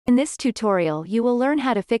In this tutorial you will learn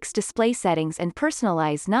how to fix display settings and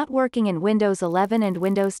personalize not working in Windows 11 and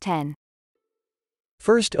Windows 10.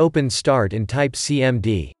 First open Start and type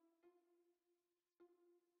CMD.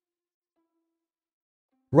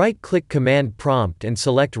 Right-click Command Prompt and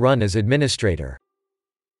select Run as Administrator.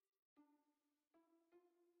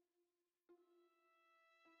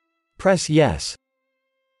 Press Yes.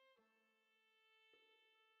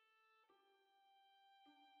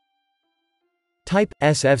 Type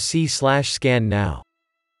sfc/scannow.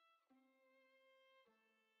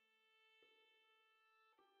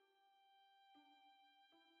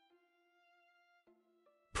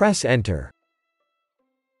 Press Enter.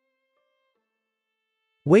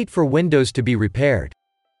 Wait for Windows to be repaired.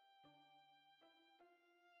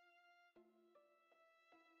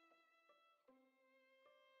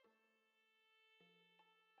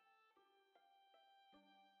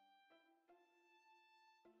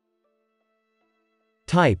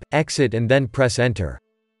 Type Exit and then press Enter.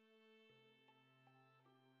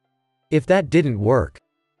 If that didn't work,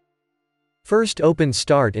 first open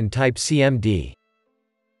Start and type CMD.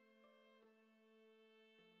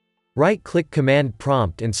 Right-click Command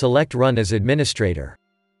Prompt and select Run as Administrator.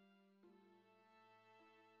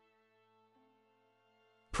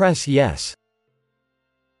 Press Yes.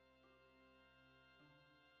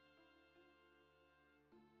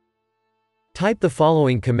 Type the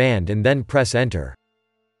following command and then press Enter.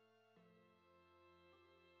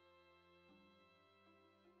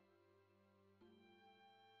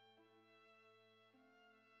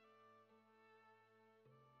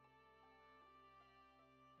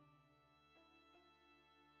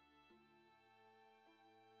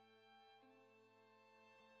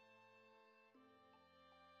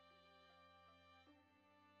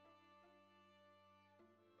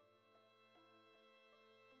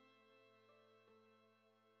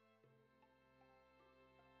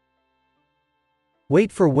 Wait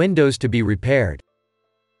for Windows to be repaired.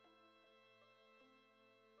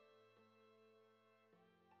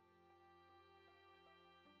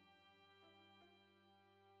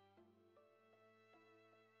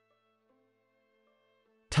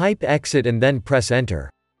 Type Exit and then press Enter.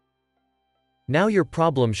 Now your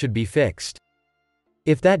problem should be fixed.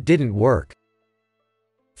 If that didn't work,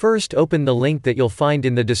 first open the link that you'll find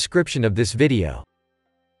in the description of this video.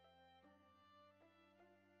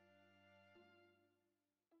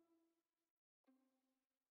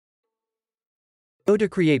 Go to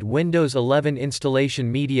Create Windows 11 Installation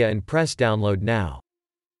Media and press Download Now.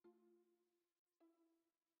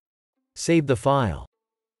 Save the file.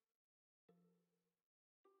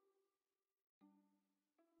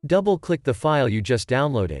 Double-click the file you just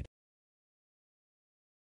downloaded.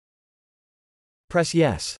 Press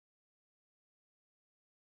Yes.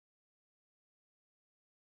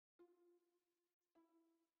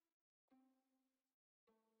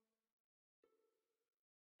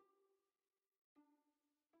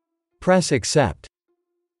 Press Accept.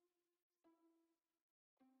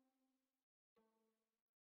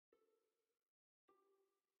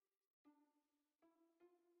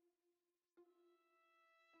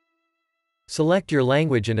 Select your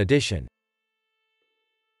language and edition.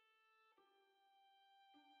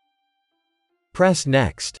 Press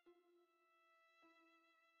Next.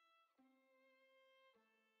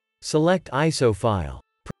 Select ISO file.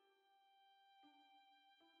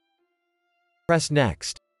 Press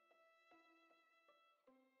Next.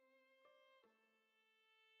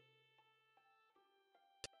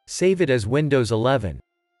 Save it as Windows 11.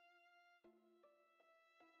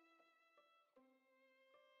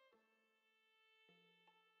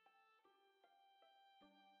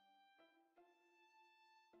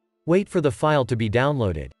 Wait for the file to be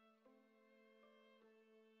downloaded.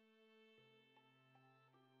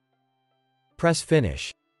 Press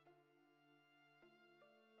Finish.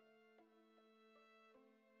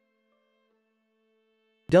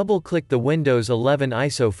 Double-click the Windows 11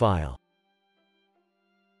 ISO file.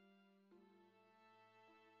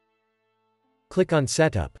 Click on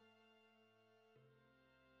Setup.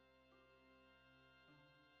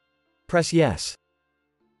 Press Yes.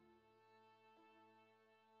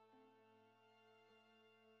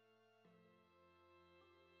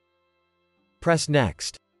 Press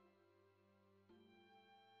Next.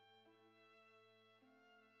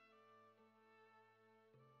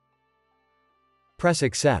 Press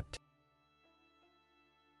Accept.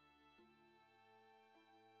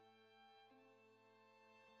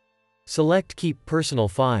 Select Keep Personal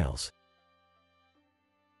Files.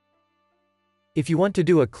 If you want to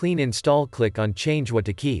do a clean install, click on Change What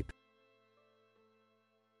to Keep.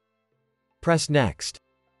 Press Next.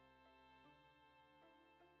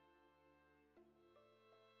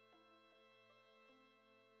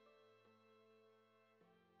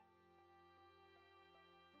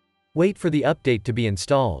 Wait for the update to be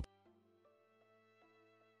installed.